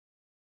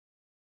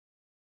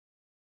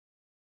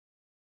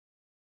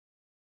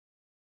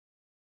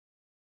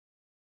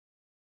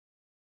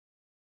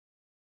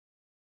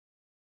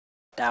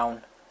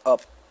down,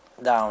 up,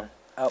 down,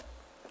 up,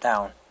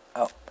 down,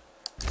 up.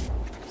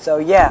 So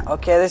yeah,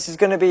 okay, this is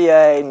going to be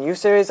a new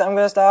series I'm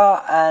going to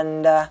start,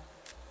 and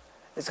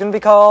it's going to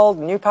be called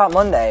New Park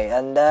Monday,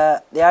 and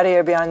the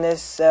idea behind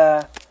this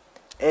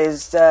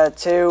is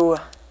to,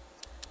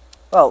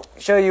 well,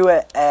 show you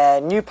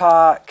a new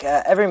park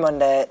every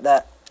Monday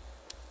that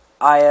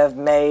I have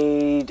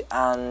made,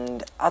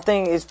 and I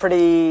think it's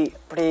pretty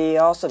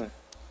awesome.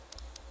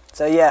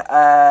 So yeah,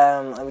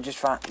 let me just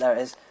find, there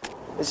it is.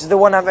 This is the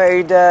one I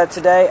made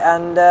today,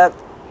 and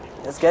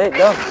let's get it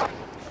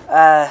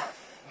done.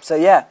 So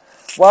yeah,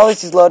 while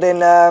this is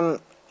loading, I'm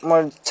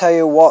going to tell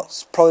you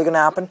what's probably going to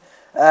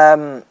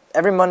happen.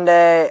 Every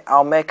Monday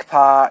I'll make a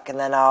park, and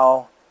then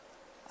I'll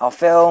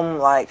film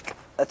like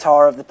a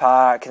tour of the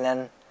park, and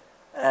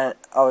then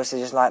obviously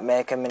just like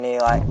make a mini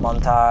like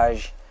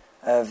montage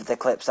of the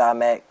clips that I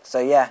make. So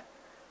yeah,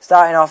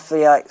 starting off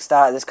the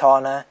start at this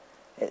corner,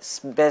 it's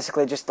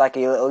basically just like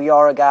a little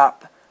Euro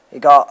gap. You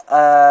got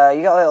a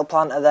little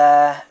planter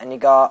there, and you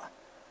got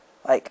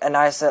like a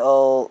nice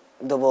little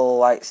double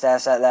like stair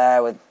set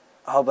there with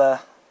a hubber.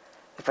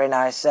 It's pretty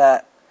nice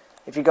set.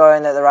 If you're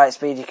going at the right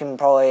speed, you can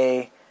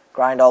probably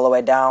grind all the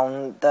way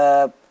down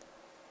the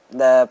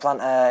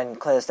planter and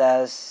clear the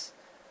stairs.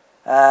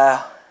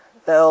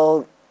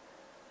 Little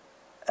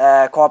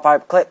quad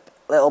pipe clip,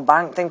 little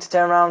bank thing to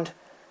turn around.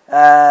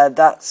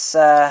 That's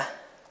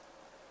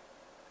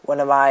one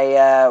of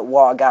my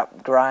water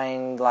gap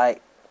grind.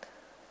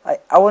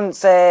 I wouldn't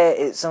say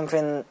it's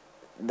something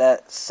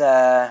that's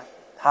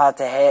hard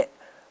to hit,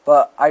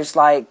 but I just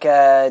like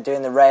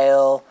doing the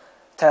rail,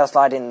 tail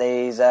sliding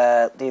these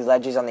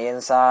ledges on the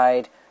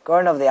inside.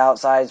 Going over the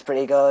outside is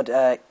pretty good.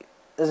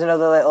 There's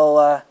another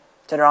little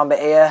turn around bit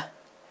here.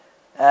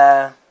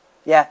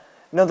 Yeah,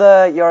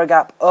 another Euro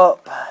gap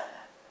up,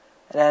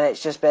 and then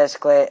it's just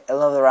basically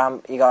another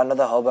ramp. You got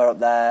another hubber up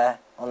there,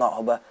 well, not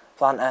hubber,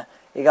 planter.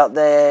 You got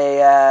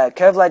the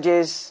curved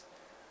ledges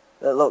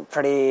that look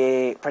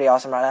pretty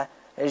awesome right there.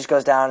 It just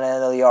goes down and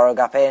another Euro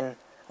gap in.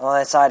 On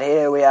the side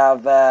here we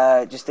have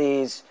just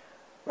these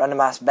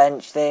random ass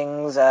bench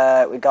things.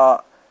 We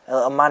got a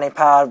little mani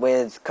pad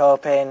with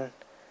coping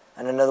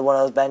and another one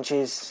of those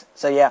benches.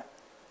 So yeah,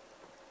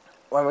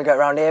 when we get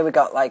around here we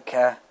got like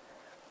a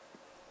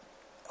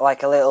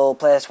little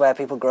place where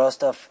people grow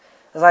stuff.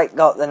 It's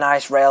got the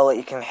nice rail that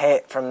you can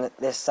hit from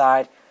this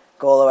side,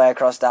 go all the way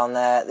across down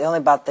there. The only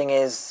bad thing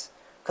is,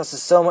 because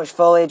there's so much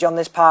foliage on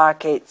this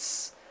park,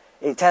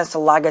 it tends to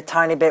lag a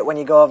tiny bit when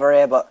you go over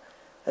here, but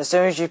as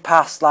soon as you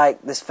pass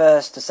like this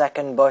first to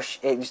second bush,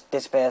 it just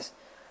disappears.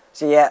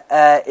 So yeah,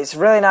 it's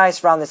really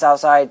nice around this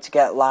outside to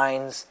get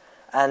lines,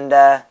 and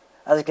as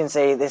you can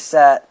see,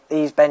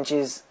 these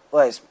benches,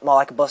 well, it's more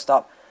like a bus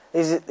stop.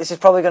 This is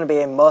probably going to be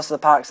in most of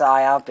the parks that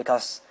I have,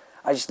 because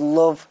I just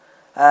love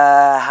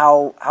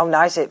how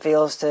nice it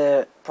feels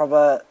to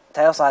proper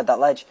tail slide that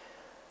ledge.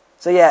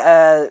 So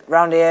yeah,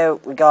 round here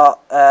we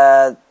got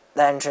the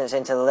entrance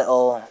into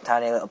the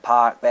tiny little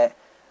park bit.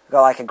 We've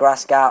got like a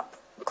grass gap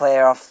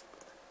clear off.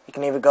 You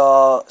can either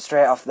go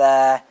straight off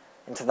there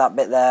into that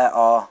bit there,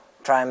 or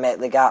try and make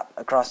the gap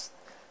across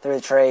through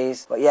the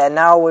trees. But yeah,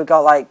 now we've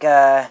got like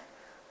gap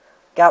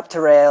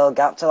to rail,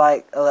 gap to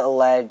like a little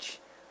ledge.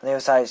 On the other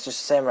side it's just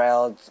the same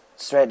rail,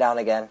 straight down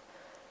again.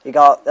 You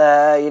got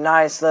your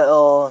nice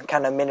little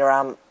kind of mini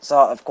ramp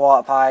sort of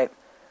quarter pipe.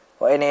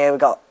 But in here we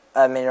got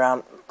a mini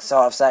ramp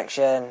sort of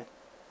section.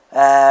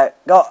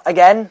 Got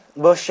again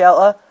bush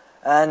shelter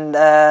and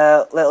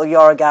little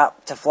Euro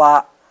gap to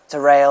flat to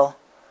rail.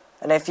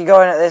 And if you're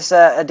going at this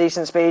a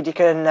decent speed, you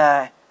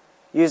can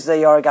use the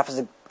Euro gap as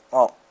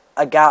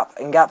a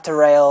gap to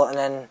rail, and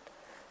then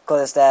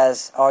clear the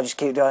stairs, or just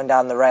keep going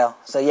down the rail.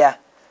 So yeah,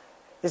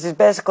 this is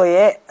basically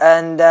it,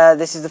 and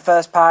this is the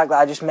first park that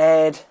I just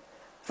made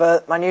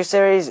for my new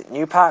series,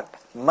 New Park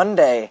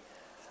Monday.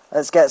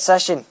 Let's get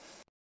session.